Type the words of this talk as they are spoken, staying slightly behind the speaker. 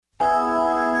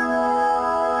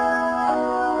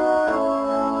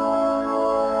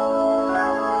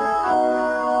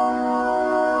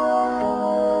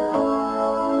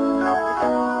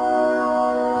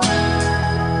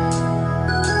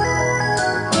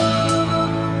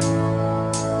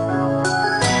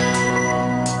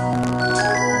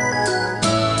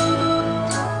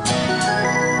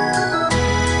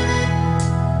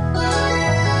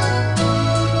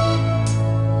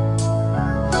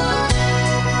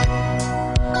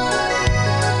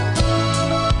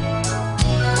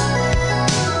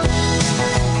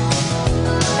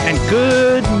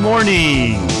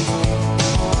morning.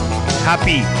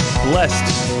 Happy, blessed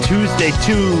Tuesday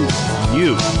to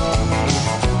you.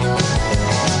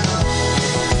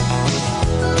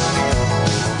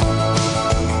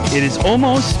 It is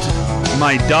almost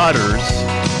my daughter's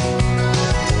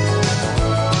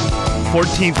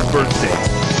 14th birthday.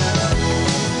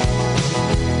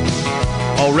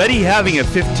 Already having a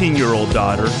 15-year-old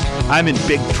daughter, I'm in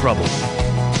big trouble.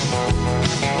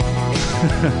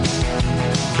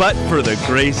 But for the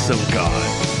grace of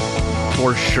God,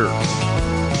 for sure.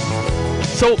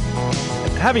 So,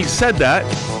 having said that,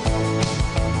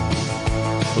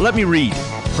 let me read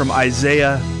from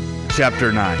Isaiah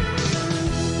chapter 9.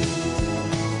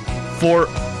 For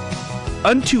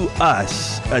unto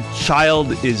us a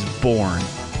child is born,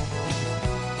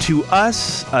 to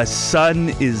us a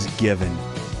son is given,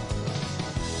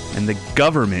 and the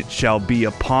government shall be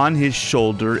upon his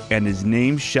shoulder, and his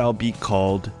name shall be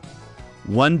called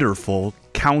Wonderful,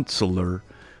 Counselor,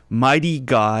 Mighty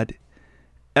God,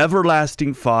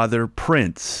 Everlasting Father,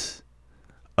 Prince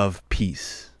of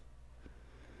Peace.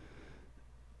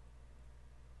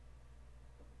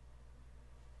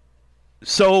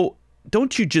 So,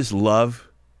 don't you just love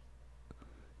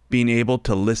being able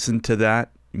to listen to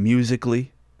that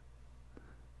musically?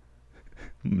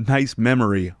 Nice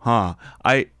memory, huh?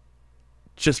 I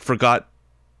just forgot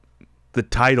the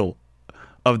title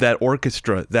of that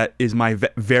orchestra. That is my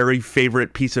very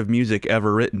favorite piece of music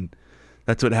ever written.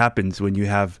 That's what happens when you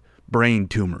have brain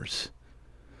tumors.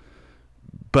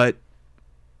 But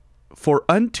for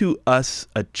unto us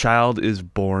a child is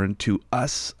born, to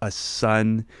us a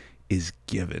son is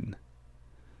given.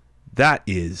 That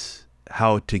is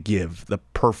how to give the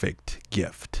perfect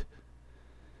gift.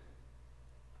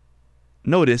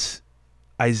 Notice,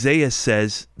 Isaiah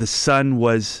says the son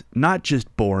was not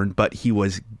just born, but he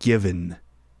was given.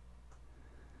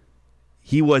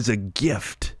 He was a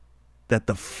gift that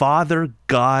the Father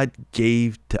God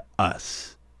gave to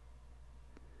us.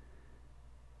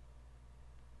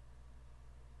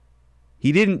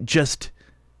 He didn't just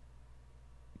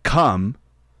come,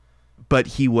 but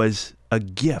he was a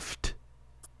gift.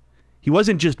 He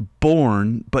wasn't just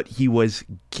born, but he was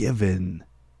given.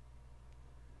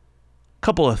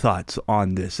 Couple of thoughts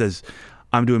on this as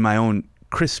I'm doing my own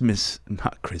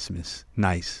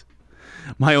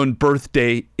my own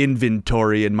birthday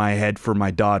inventory in my head for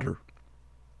my daughter.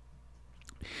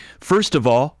 First of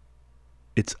all,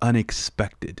 it's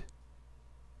unexpected.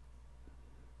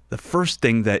 The first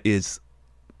thing that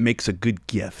makes a good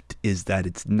gift is that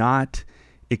it's not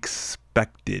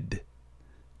expected.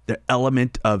 The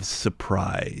element of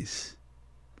surprise.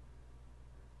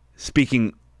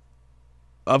 Speaking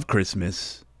of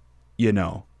Christmas,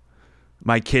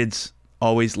 my kids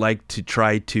always like to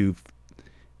try to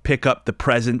pick up the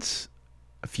presents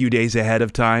a few days ahead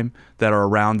of time that are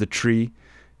around the tree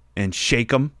and shake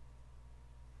them,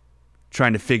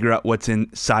 trying to figure out what's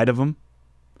inside of them.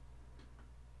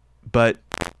 But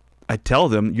I tell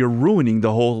them, you're ruining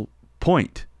the whole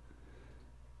point.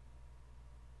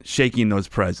 Shaking those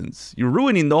presents. You're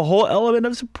ruining the whole element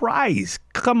of surprise.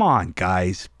 Come on,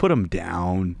 guys. Put them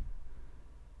down.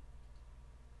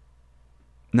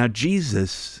 Now,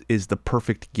 Jesus is the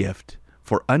perfect gift.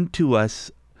 For unto us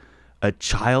a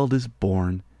child is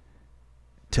born,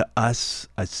 to us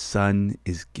a son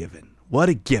is given. What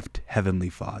a gift,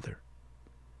 Heavenly Father.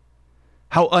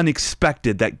 How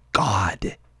unexpected that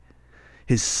God,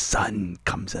 his son,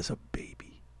 comes as a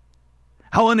baby.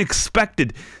 How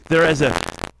unexpected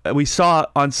we saw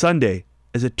on Sunday,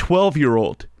 as a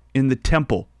 12-year-old in the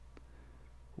temple,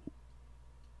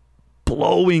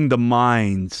 blowing the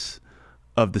minds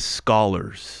of the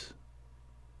scholars.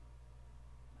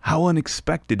 How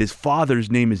unexpected. His father's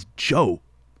name is Joe.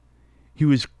 He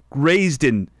was raised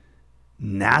in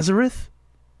Nazareth.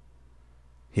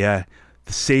 Yeah,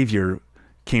 the Savior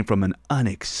came from an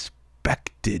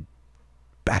unexpected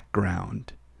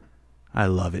background. I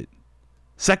love it.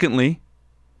 Secondly,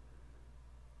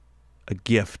 a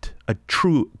gift, a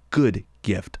true good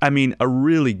gift. I mean, a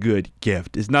really good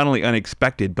gift is not only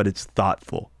unexpected, but it's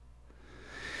thoughtful.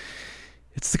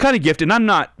 It's the kind of gift, and I'm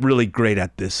not really great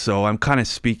at this, so I'm kind of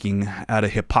speaking out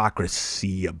of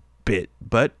hypocrisy a bit,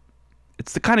 but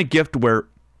it's the kind of gift where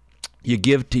you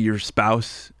give to your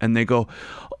spouse and they go,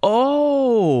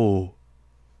 "Oh,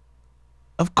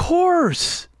 of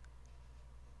course.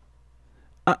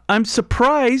 I'm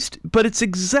surprised, but it's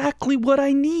exactly what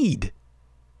I need.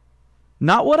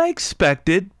 Not what I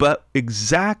expected, but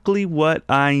exactly what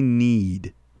I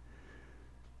need."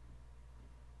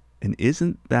 And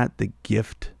isn't that the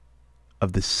gift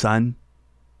of the son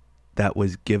that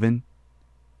was given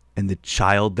and the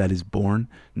child that is born?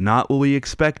 Not what we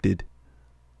expected,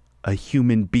 a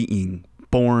human being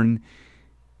born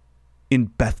in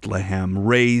Bethlehem,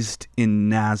 raised in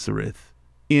Nazareth,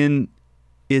 in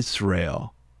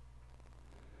Israel.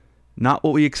 Not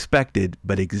what we expected,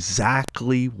 but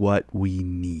exactly what we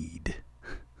need.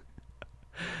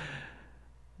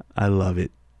 I love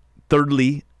it.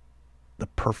 Thirdly, the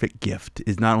perfect gift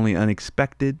is not only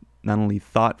unexpected, not only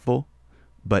thoughtful,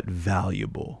 but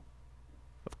valuable.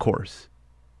 Of course.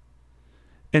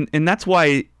 And that's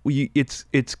why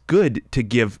it's good to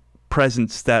give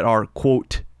presents that are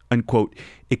quote unquote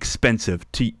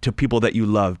expensive to people that you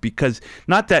love, because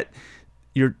not that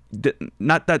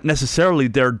necessarily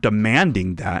they're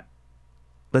demanding that.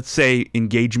 Let's say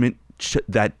engagement,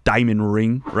 that diamond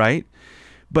ring, right?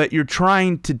 But you're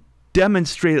trying to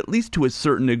demonstrate, at least to a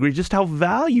certain degree, just how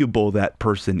valuable that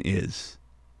person is.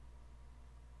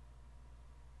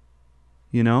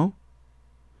 You know?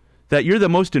 That you're the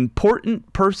most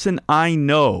important person I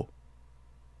know.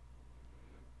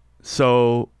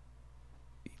 So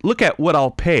look at what I'll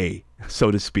pay,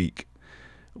 so to speak.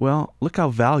 Well, look how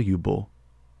valuable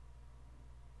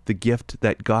the gift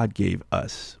that God gave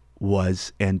us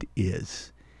was and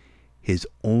is. His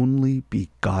only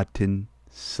begotten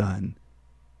Son.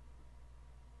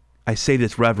 I say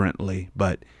this reverently,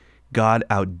 but God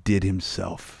outdid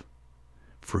himself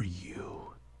for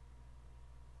you.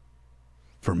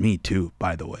 For me too,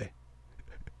 by the way.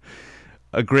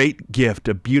 A great gift,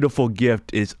 a beautiful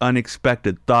gift is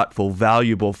unexpected, thoughtful,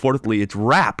 valuable. Fourthly, it's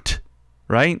wrapped,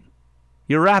 right?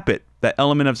 You wrap it, that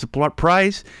element of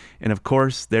surprise. And of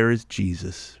course, there is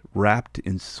Jesus, wrapped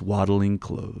in swaddling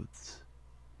clothes.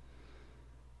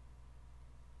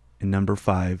 And number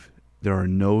 5, there are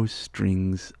no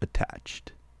strings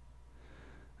attached.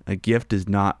 A gift is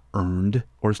not earned,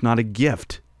 or it's not a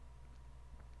gift.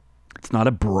 It's not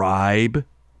a bribe.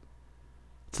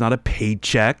 It's not a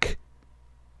paycheck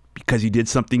because you did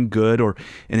something good, or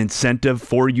an incentive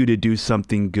for you to do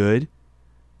something good.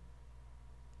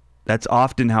 That's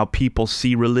often how people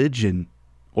see religion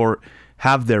or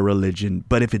have their religion.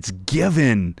 But if it's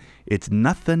given, it's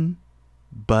nothing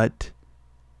but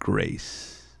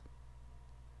grace.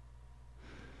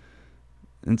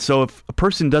 And so if a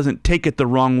person doesn't take it the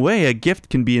wrong way, a gift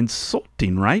can be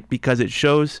insulting, right? Because it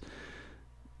shows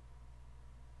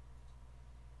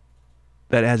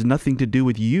that it has nothing to do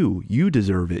with you. You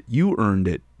deserve it. You earned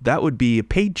it. That would be a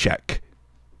paycheck.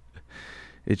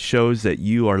 It shows that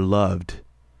you are loved.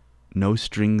 No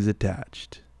strings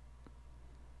attached.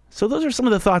 So those are some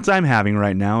of the thoughts I'm having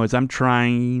right now as I'm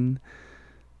trying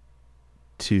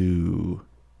to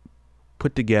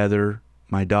put together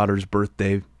my daughter's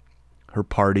birthday, her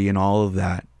party, and all of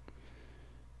that,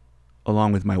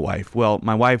 along with my wife. Well,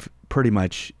 my wife pretty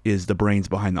much is the brains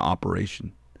behind the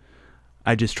operation.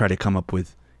 I just try to come up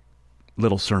with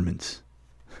little sermons.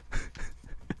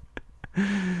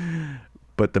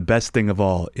 But the best thing of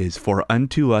all is, for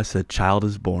unto us a child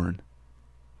is born,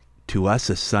 to us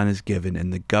a son is given,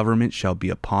 and the government shall be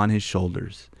upon his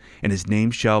shoulders, and his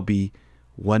name shall be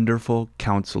Wonderful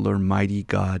Counselor, Mighty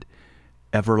God,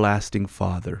 Everlasting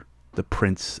Father, the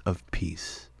Prince of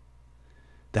Peace.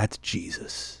 That's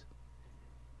Jesus.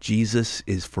 Jesus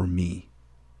is for me.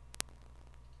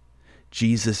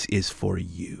 Jesus is for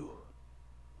you.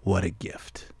 What a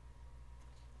gift.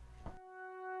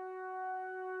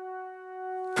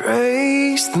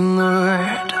 Praise the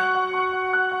Lord.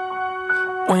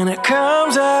 When it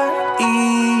comes out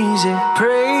easy,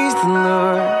 praise the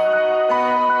Lord.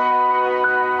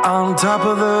 On top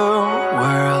of the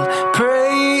world,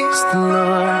 praise the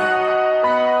Lord.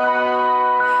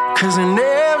 'Cause in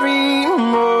every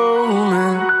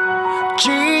moment,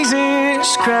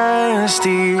 Jesus Christ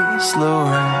is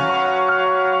Lord.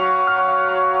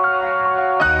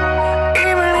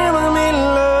 Even in the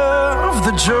middle of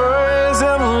the joys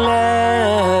of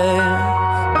life,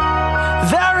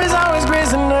 there is always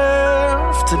grace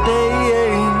enough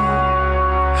today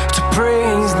to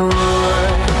praise the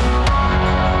Lord.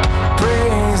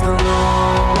 Praise the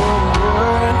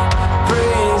Lord.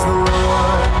 Praise the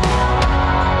Lord.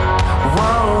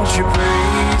 Won't you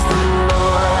praise the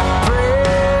Lord?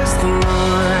 Praise the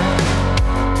Lord.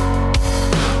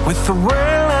 With the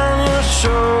world on your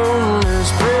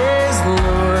shoulders, praise the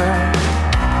Lord.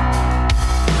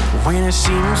 When it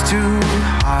seems too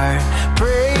hard,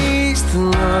 praise the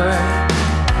Lord.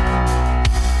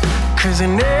 'Cause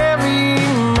in every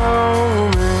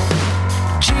moment,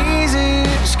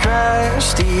 Jesus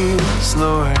Christ is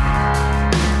Lord.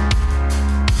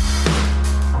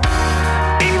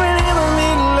 Even in the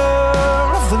middle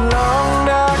of the long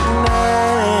dark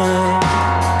night,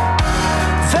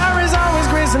 there is always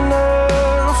grace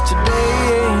enough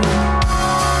today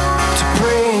to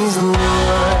praise the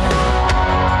Lord.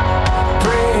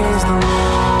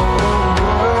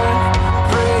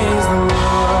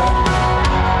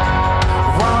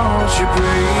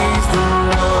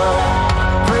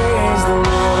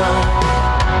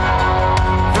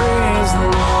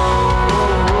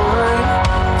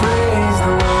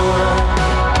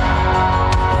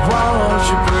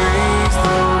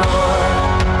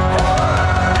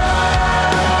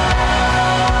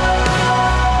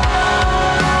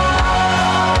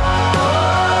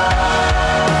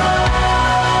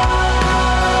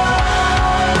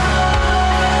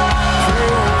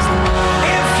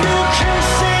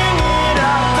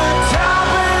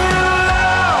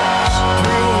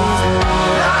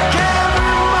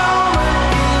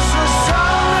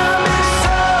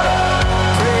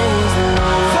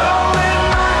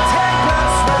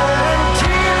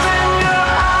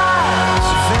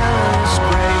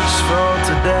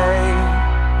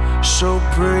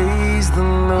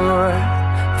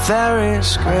 There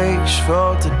is grace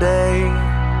for today.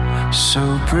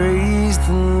 So praise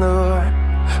the Lord.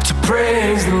 To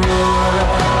praise the Lord.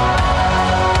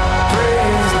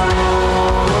 Praise the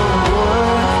Lord.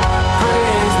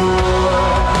 Praise the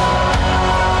Lord.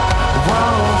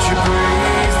 Won't you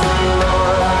praise the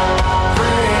Lord?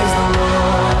 Praise the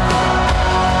Lord.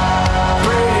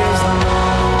 Praise the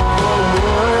Lord.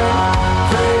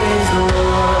 Praise the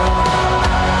Lord.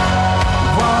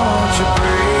 Won't you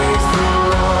praise the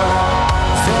Lord?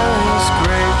 There is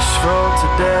grace for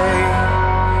today.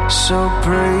 So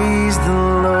praise the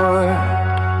Lord.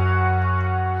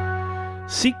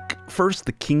 Seek first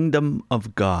the kingdom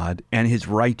of God and his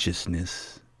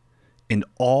righteousness, and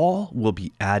all will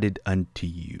be added unto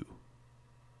you.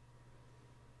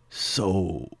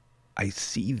 So I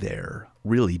see there,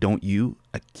 really, don't you,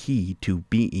 a key to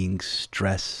being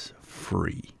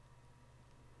stress-free.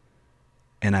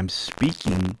 And I'm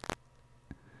speaking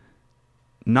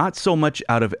not so much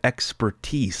out of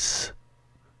expertise,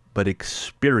 but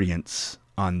experience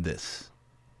on this.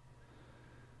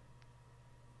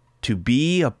 To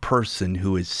be a person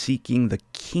who is seeking the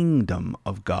kingdom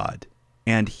of God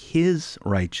and his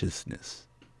righteousness,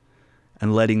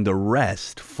 and letting the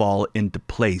rest fall into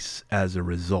place as a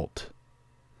result.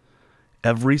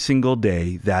 Every single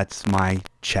day, that's my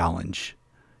challenge.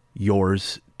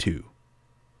 Yours too.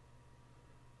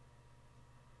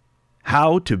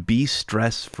 How to be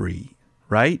stress-free,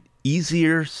 right?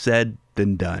 Easier said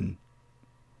than done.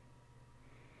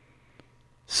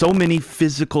 So many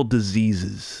physical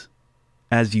diseases,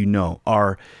 as you know,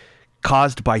 are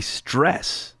caused by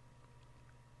stress.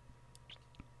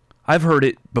 I've heard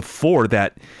it before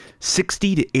that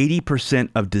 60 to 80%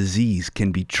 of disease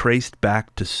can be traced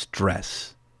back to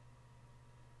stress.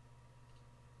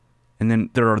 And then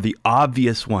there are the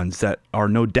obvious ones that are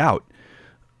no doubt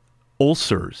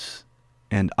ulcers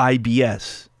and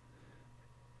IBS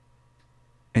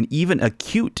and even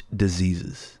acute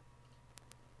diseases.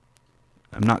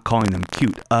 I'm not calling them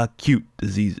cute, acute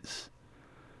diseases.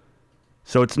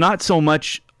 So it's not so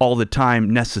much all the time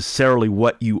necessarily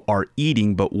what you are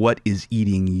eating, but what is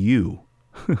eating you.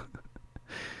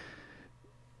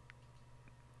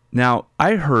 Now,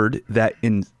 I heard that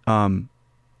in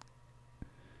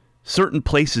certain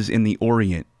places in the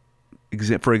Orient,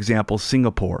 for example,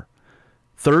 Singapore,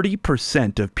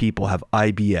 30% of people have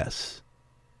IBS.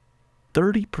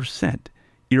 30%.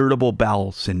 Irritable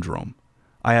bowel syndrome.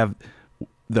 I have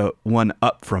the one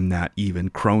up from that even,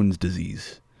 Crohn's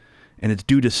disease. And it's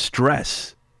due to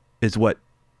stress, is what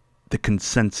the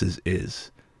consensus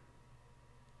is.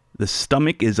 The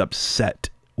stomach is upset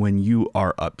when you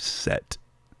are upset.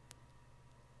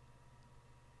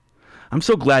 I'm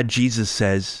so glad Jesus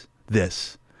says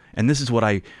this, and this is what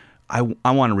I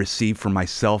want to receive for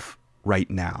myself right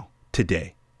now,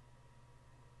 today.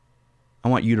 I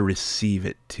want you to receive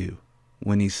it too,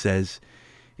 when he says,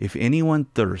 if anyone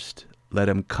thirst, let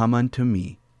him come unto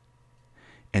me,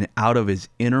 and out of his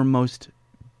innermost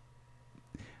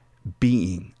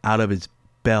being, out of his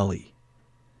belly,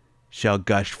 shall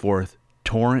gush forth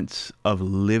torrents of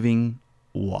living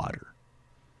water.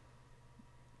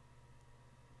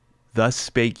 Thus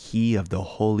spake he of the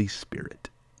Holy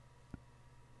Spirit.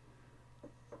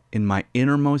 In my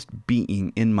innermost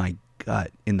being, in my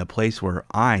gut, in the place where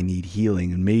I need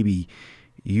healing, and maybe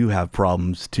you have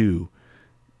problems too,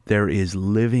 there is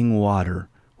living water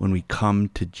when we come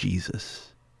to Jesus.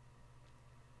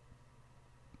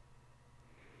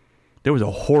 There was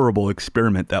a horrible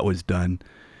experiment that was done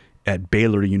at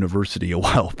Baylor University a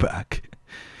while back,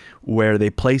 where they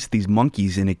placed these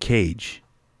monkeys in a cage,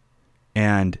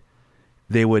 and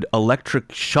they would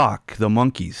electric shock the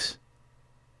monkeys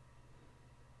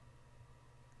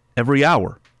every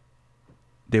hour.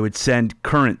 They would send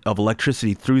current of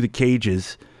electricity through the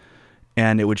cages,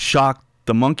 and it would shock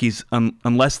the monkeys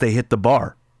unless they hit the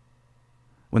bar.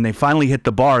 When they finally hit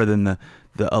the bar, then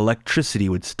the electricity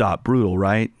would stop. Brutal,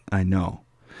 right? I know.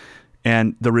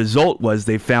 And the result was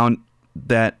they found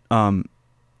that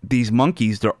these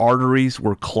monkeys, their arteries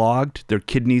were clogged, their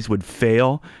kidneys would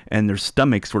fail, and their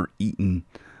stomachs were eaten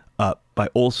up by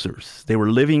ulcers. They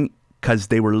were living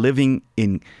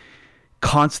in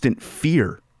constant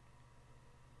fear,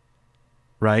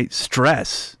 right?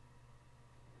 Stress.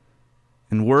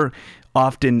 And we're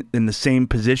often in the same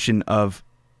position of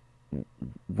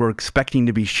we're expecting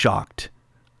to be shocked.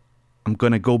 I'm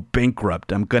going to go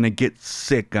bankrupt. I'm going to get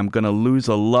sick. I'm going to lose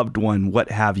a loved one,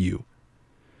 what have you.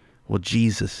 Well,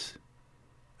 Jesus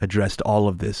addressed all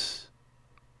of this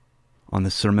on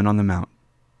the Sermon on the Mount.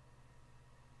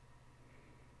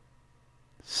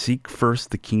 Seek first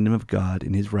the kingdom of God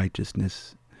and his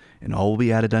righteousness, and all will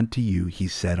be added unto you, he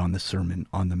said on the Sermon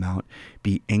on the Mount.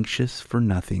 Be anxious for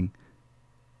nothing.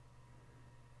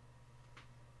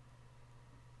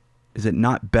 Is it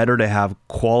not better to have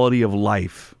quality of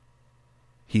life,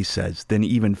 he says, than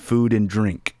even food and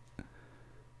drink?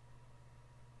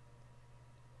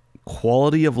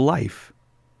 Quality of life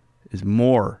is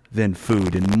more than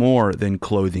food and more than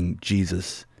clothing,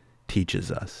 Jesus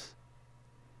teaches us.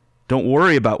 Don't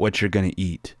worry about what you're going to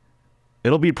eat.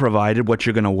 It'll be provided what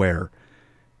you're going to wear.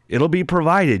 It'll be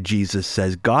provided, Jesus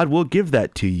says. God will give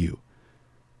that to you.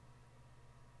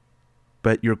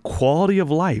 But your quality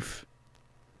of life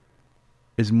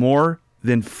is more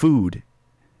than food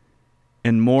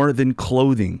and more than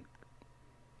clothing.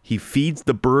 He feeds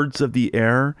the birds of the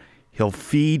air. He'll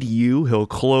feed you. He'll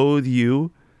clothe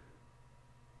you.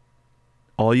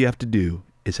 All you have to do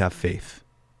is have faith.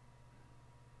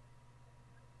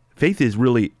 Faith is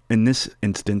really, in this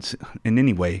instance, in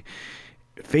any way,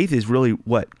 faith is really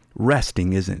what?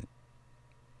 Resting, isn't it?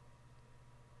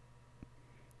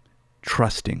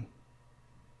 Trusting.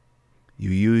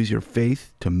 You use your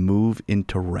faith to move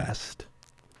into rest.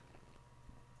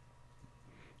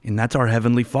 And that's our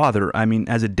Heavenly Father. I mean,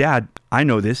 as a dad, I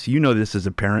know this. You know this as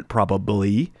a parent,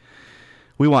 probably.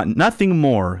 We want nothing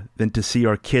more than to see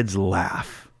our kids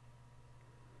laugh.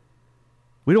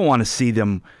 We don't want to see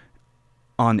them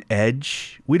on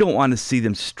edge. We don't want to see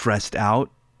them stressed out.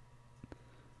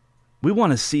 We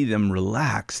want to see them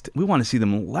relaxed. We want to see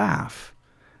them laugh.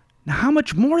 Now, how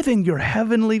much more than your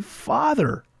Heavenly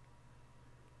Father?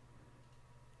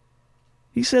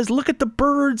 He says, look at the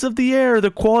birds of the air,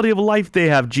 the quality of life they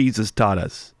have, Jesus taught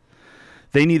us.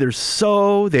 They neither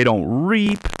sow, they don't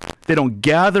reap, they don't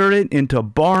gather it into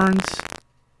barns.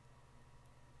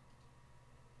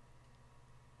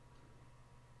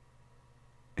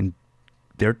 And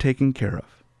they're taken care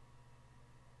of.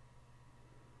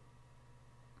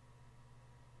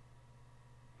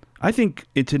 I think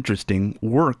it's interesting.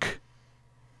 Work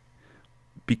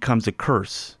becomes a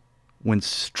curse when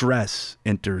stress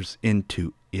enters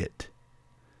into it.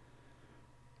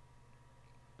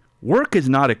 Work is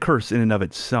not a curse in and of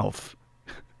itself,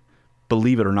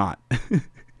 believe it or not.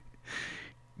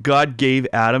 God gave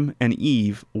Adam and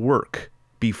Eve work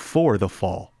before the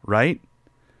fall, right?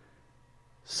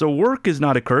 So work is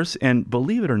not a curse, and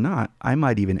believe it or not, I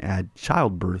might even add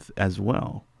childbirth as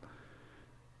well.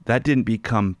 That didn't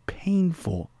become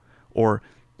painful, or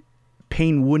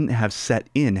pain wouldn't have set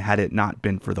in had it not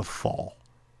been for the fall.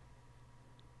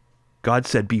 God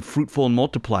said, be fruitful and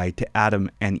multiply to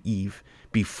Adam and Eve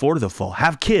before the fall.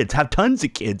 Have kids, have tons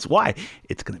of kids. Why?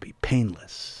 It's going to be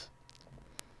painless.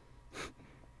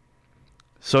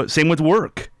 So same with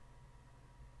work.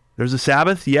 There's a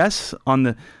Sabbath, yes, on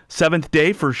the seventh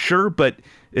day for sure, but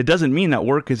it doesn't mean that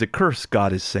work is a curse,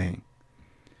 God is saying.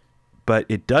 But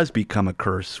it does become a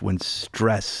curse when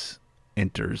stress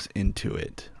enters into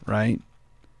it, right?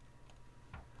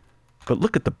 But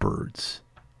look at the birds.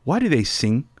 Why do they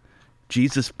sing?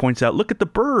 Jesus points out, look at the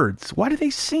birds. Why do they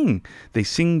sing? They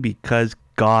sing because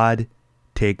God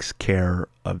takes care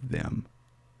of them.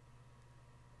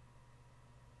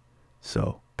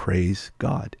 So praise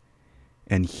God,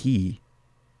 and He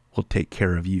will take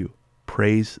care of you.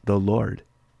 Praise the Lord.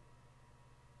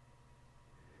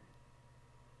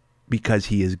 Because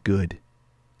He is good,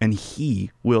 and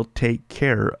He will take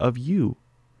care of you.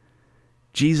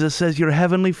 Jesus says your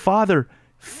Heavenly Father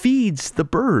feeds the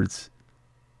birds.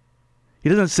 He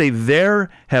doesn't say their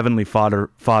Heavenly Father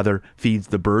feeds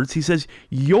the birds. He says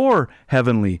your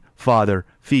Heavenly Father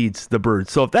feeds the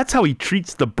birds. So if that's how He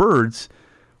treats the birds,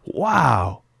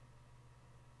 wow.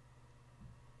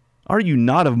 Are you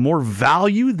not of more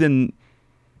value than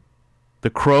the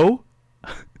crow?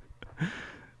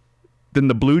 Than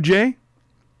the blue jay?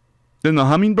 Than the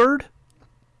hummingbird?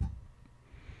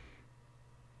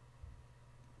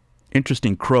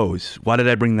 Interesting, crows. Why did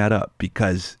I bring that up?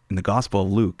 Because in the Gospel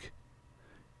of Luke,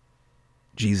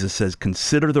 Jesus says,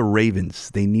 consider the ravens.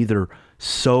 They neither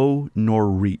sow nor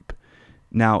reap.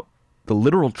 Now, the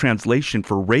literal translation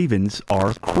for ravens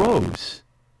are crows.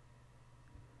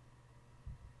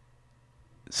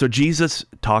 So Jesus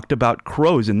talked about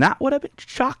crows, and that would have been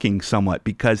shocking somewhat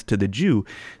because to the Jew,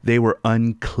 they were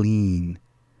unclean.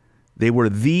 They were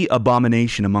the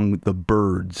abomination among the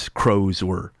birds, crows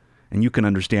were. And you can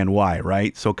understand why,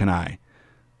 right? So can I.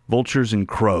 Vultures and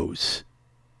crows.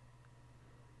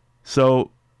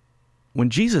 So when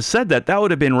Jesus said that, that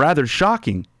would have been rather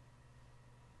shocking.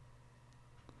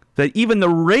 That even the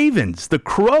ravens, the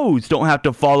crows, don't have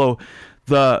to follow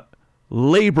the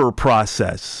labor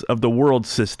process of the world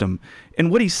system. And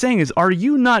what he's saying is, are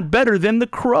you not better than the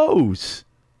crows?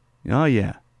 Oh,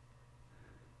 yeah.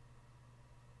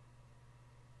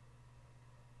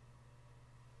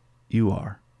 you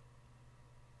are.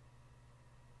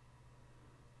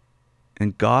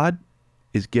 And God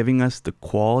is giving us the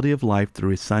quality of life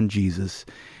through his son Jesus,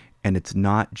 and it's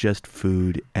not just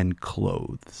food and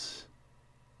clothes.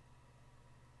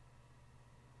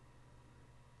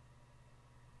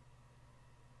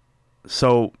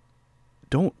 So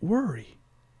don't worry.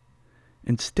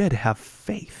 Instead, have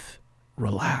faith.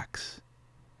 Relax.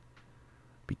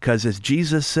 Because as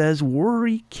Jesus says,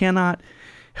 worry cannot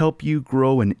help you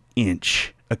grow an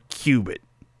inch, a cubit.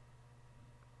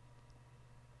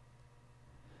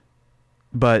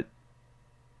 But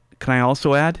can I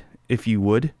also add, if you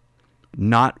would,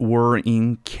 not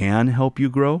worrying can help you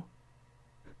grow?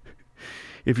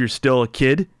 If you're still a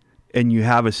kid and you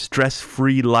have a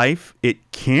stress-free life,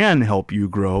 it can help you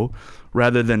grow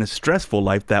rather than a stressful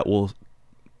life that will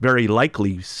very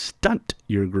likely stunt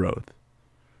your growth.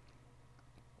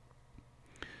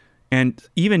 And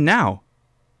even now,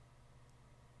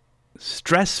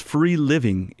 stress-free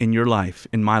living in your life,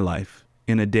 in my life,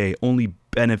 in a day only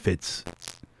benefits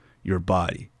your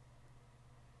body.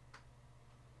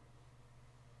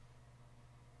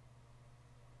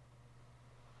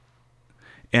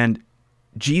 And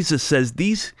Jesus says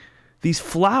these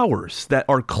flowers that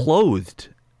are clothed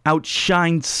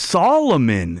outshine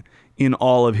Solomon in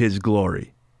all of his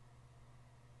glory.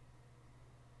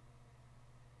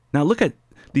 Now look at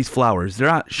these flowers. They're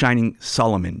outshining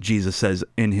Solomon, Jesus says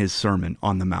in his Sermon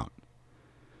on the Mount.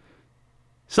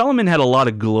 Solomon had a lot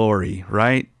of glory,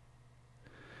 right?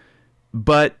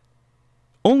 But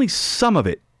only some of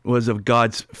it was of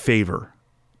God's favor.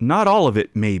 Not all of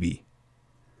it, maybe.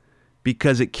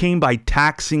 Because it came by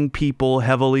taxing people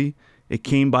heavily. It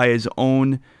came by his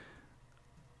own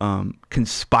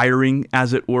conspiring,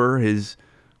 as it were, his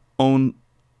own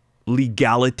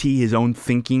legality, his own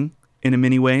thinking in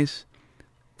many ways.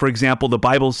 For example, the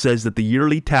Bible says that the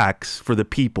yearly tax for the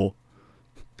people,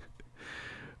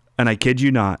 and I kid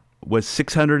you not, was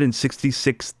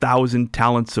 666,000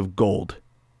 talents of gold.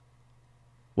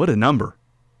 What a number.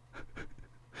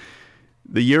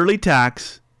 The yearly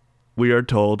tax, we are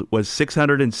told, was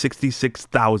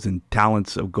 666,000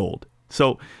 talents of gold.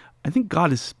 So I think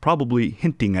God is probably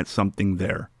hinting at something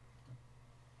there.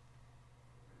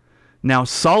 Now,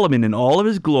 Solomon, in all of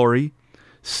his glory,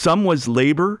 some was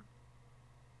labor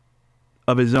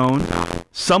of his own,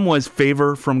 some was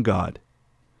favor from God.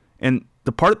 And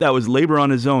the part that was labor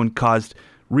on his own caused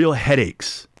real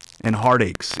headaches and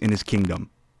heartaches in his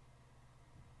kingdom.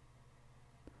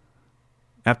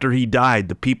 After he died,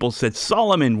 the people said,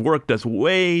 Solomon worked us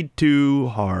way too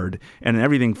hard, and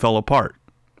everything fell apart.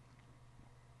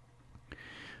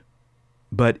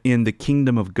 But in the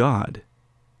kingdom of God,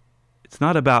 it's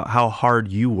not about how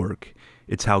hard you work.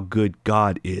 It's how good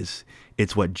God is.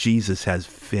 It's what Jesus has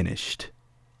finished.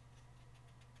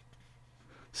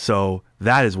 So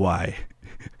that is why,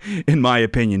 in my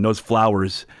opinion, those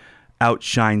flowers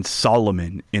outshine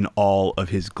Solomon in all of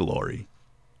his glory.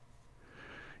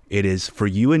 It is for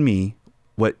you and me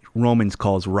what Romans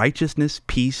calls righteousness,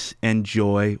 peace, and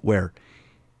joy, where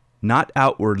not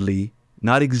outwardly,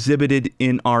 not exhibited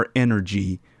in our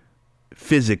energy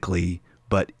physically,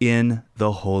 but in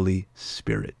the Holy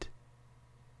Spirit.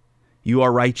 You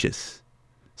are righteous,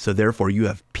 so therefore you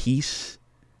have peace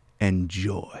and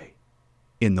joy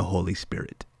in the Holy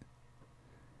Spirit.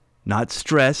 Not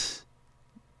stress,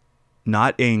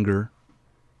 not anger,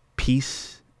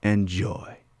 peace and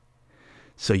joy.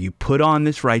 So you put on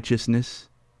this righteousness,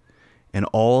 and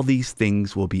all these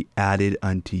things will be added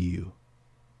unto you.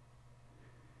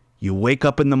 You wake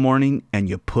up in the morning and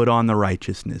you put on the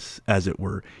righteousness, as it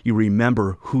were. You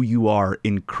remember who you are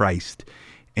in Christ,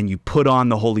 and you put on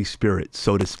the Holy Spirit,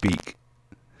 so to speak.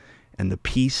 And the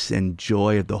peace and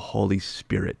joy of the Holy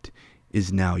Spirit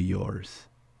is now yours.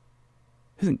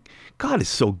 God is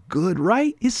so good,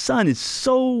 right? His Son is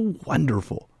so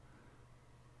wonderful.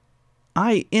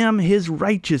 I am his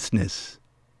righteousness.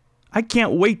 I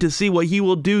can't wait to see what he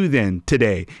will do then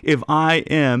today if I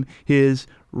am his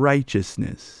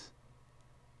righteousness.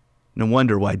 No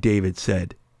wonder why David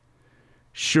said,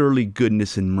 surely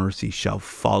goodness and mercy shall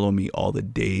follow me all the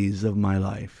days of my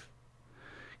life.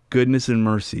 Goodness and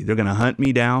mercy. They're going to hunt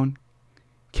me down,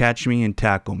 catch me, and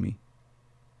tackle me.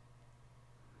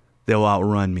 They'll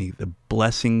outrun me. The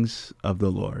blessings of the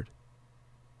Lord.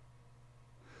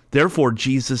 Therefore,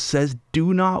 Jesus says,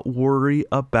 do not worry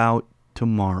about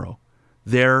tomorrow.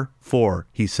 Therefore,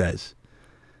 he says,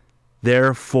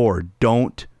 therefore,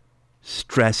 don't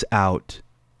stress out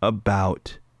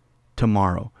about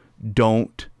tomorrow.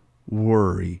 Don't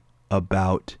worry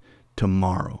about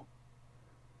tomorrow.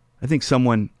 I think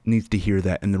someone needs to hear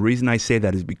that. And the reason I say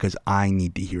that is because I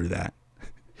need to hear that.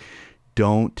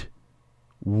 Don't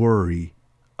worry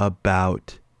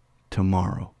about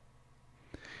tomorrow.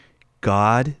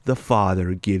 God the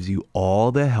Father gives you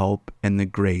all the help and the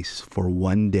grace for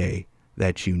one day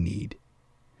that you need.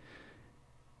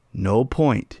 No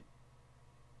point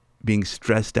being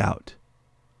stressed out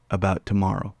about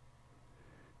tomorrow,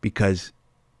 because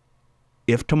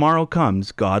if tomorrow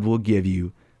comes, God will give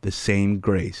you the same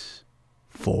grace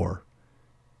for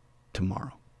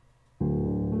tomorrow.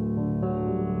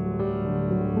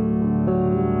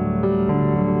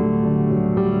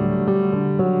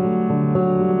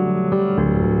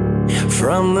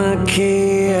 From the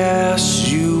chaos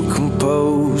you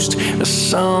composed a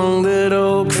song that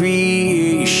all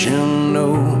creation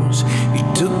knows. You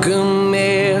took a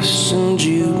mess and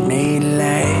you made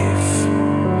life.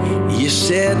 You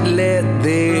said, let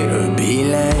there be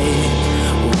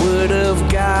light. Word of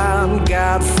God,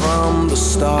 God from the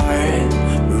start,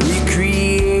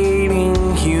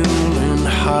 recreating human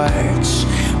hearts.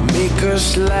 Make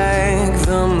us like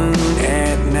the moon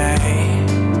at night,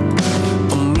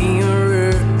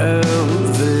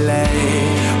 of the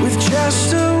light. With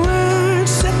just a word,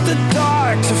 set the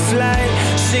dark to flight.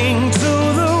 Sing to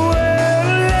the world,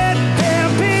 let there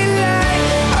be light.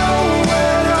 Oh,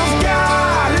 word of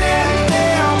God, let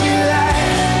there be light.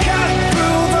 Cut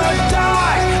through the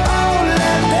dark, oh,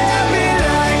 let there be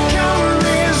light. Come,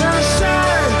 risen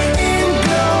sun, in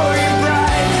glory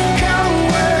bright. Come,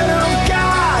 word of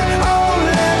God, oh,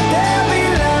 let there be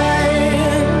light.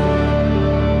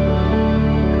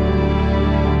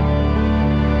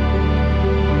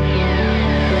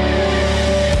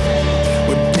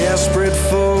 Desperate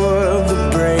for the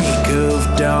break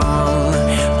of dawn,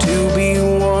 to be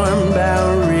warmed by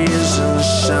risen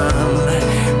sun.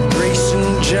 Grace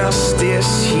and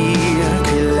justice here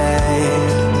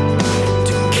collide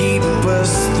to keep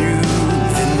us through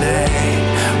the night.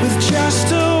 With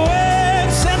just a word,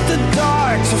 set the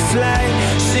dark to flight.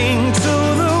 Sing to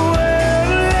the world,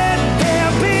 let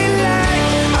there be light.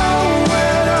 Oh,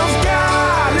 word of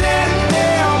God, let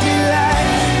there be light.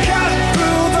 Cut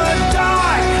through the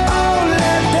dark, oh,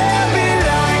 let there be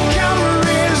light. Come,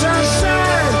 risen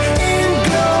sun, in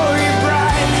glory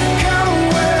bright. Come,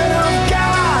 word of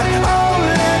God, oh,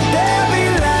 let there be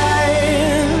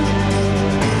light.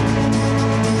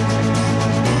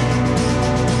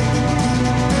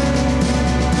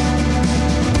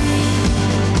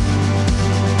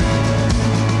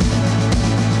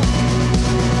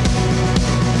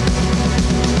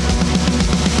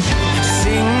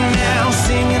 Sing now,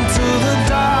 sing into the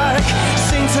dark.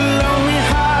 Sing to lonely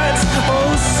hearts.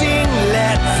 Oh, sing,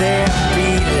 let there be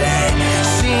light.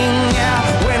 Sing out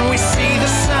when we see the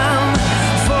sun.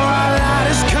 For our light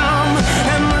has come,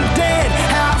 and the dead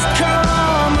have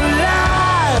come alive.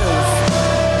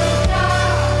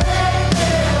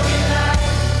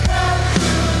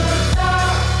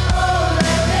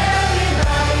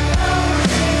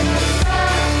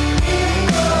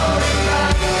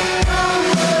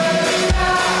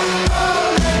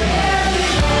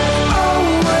 Oh,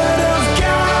 word of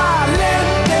God, let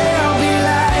there be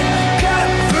light. Cut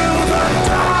through the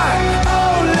dark,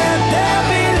 oh, let there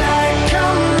be light.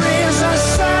 Come, risen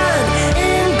sun,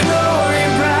 in glory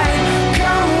bright.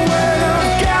 Come, word of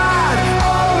God,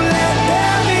 oh, let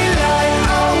there be light.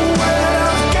 Oh, word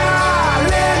of God,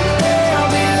 let there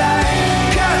be light.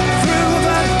 Cut through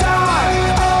the dark,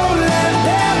 oh, let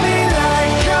there be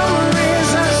light. Come,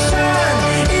 risen sun,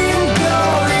 in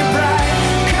glory bright.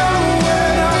 Come,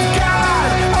 word of God,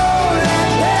 oh, let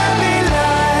there be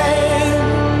light.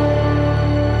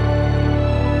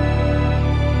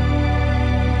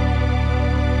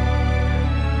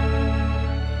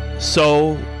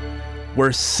 So,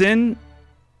 where sin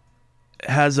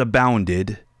has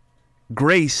abounded,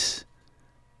 grace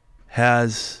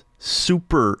has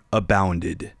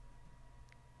superabounded,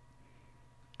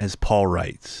 as Paul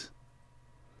writes.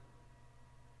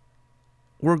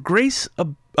 Where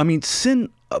sin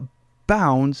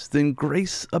abounds, then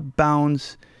grace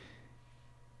abounds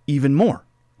even more.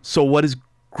 So what is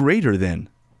greater then?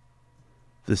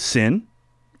 The sin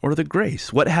or the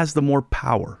grace? What has the more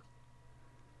power?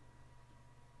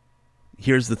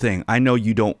 Here's the thing. I know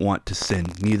you don't want to sin.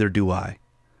 Neither do I.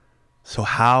 So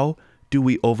how do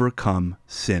we overcome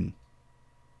sin?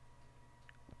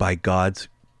 By God's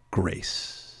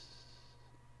grace.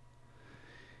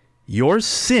 Your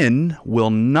sin will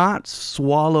not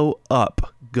swallow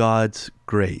up God's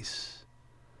grace,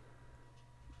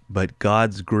 but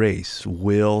God's grace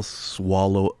will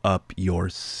swallow up your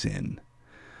sin.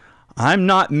 I'm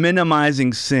not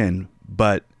minimizing sin,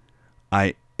 but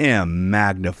I am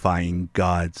magnifying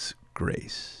God's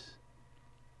grace.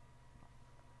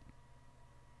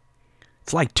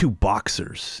 It's like two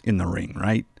boxers in the ring,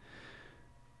 right?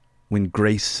 When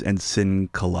grace and sin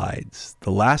collides,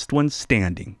 the last one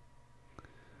standing.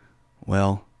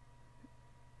 Well,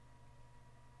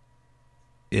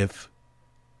 if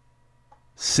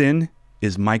sin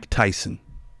is Mike Tyson,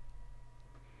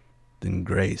 then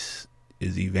grace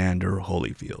is Evander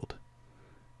Holyfield.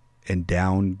 And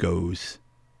down goes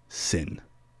sin.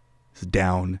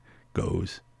 Down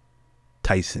goes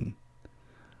Tyson.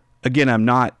 Again, I'm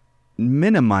not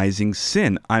minimizing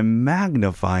sin. I'm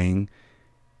magnifying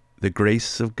the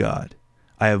grace of God.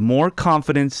 I have more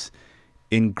confidence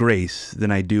in grace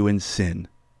than I do in sin.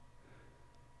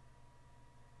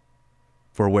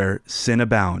 For where sin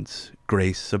abounds,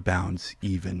 grace abounds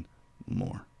even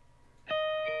more.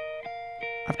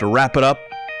 I have to wrap it up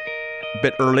a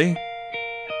bit early.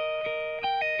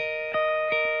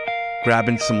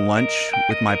 Grabbing some lunch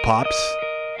with my pops.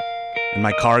 And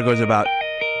my car goes about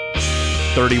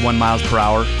 31 miles per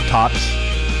hour, tops.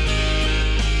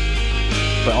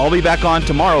 But I'll be back on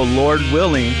tomorrow, Lord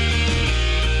willing.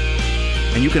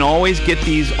 And you can always get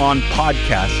these on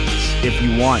podcasts if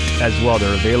you want as well.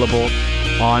 They're available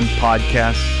on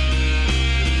podcasts.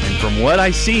 And from what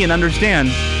I see and understand,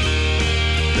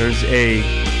 there's a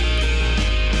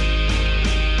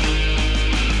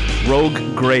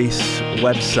Rogue Grace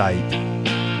website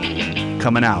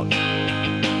coming out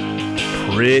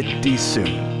pretty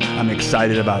soon. I'm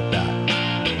excited about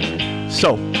that.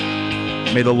 So,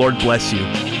 may the Lord bless you.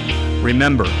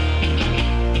 Remember,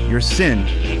 your sin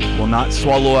will not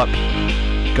swallow up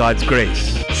God's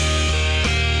grace,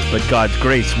 but God's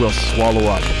grace will swallow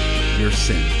up your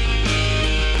sin.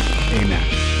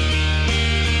 Amen.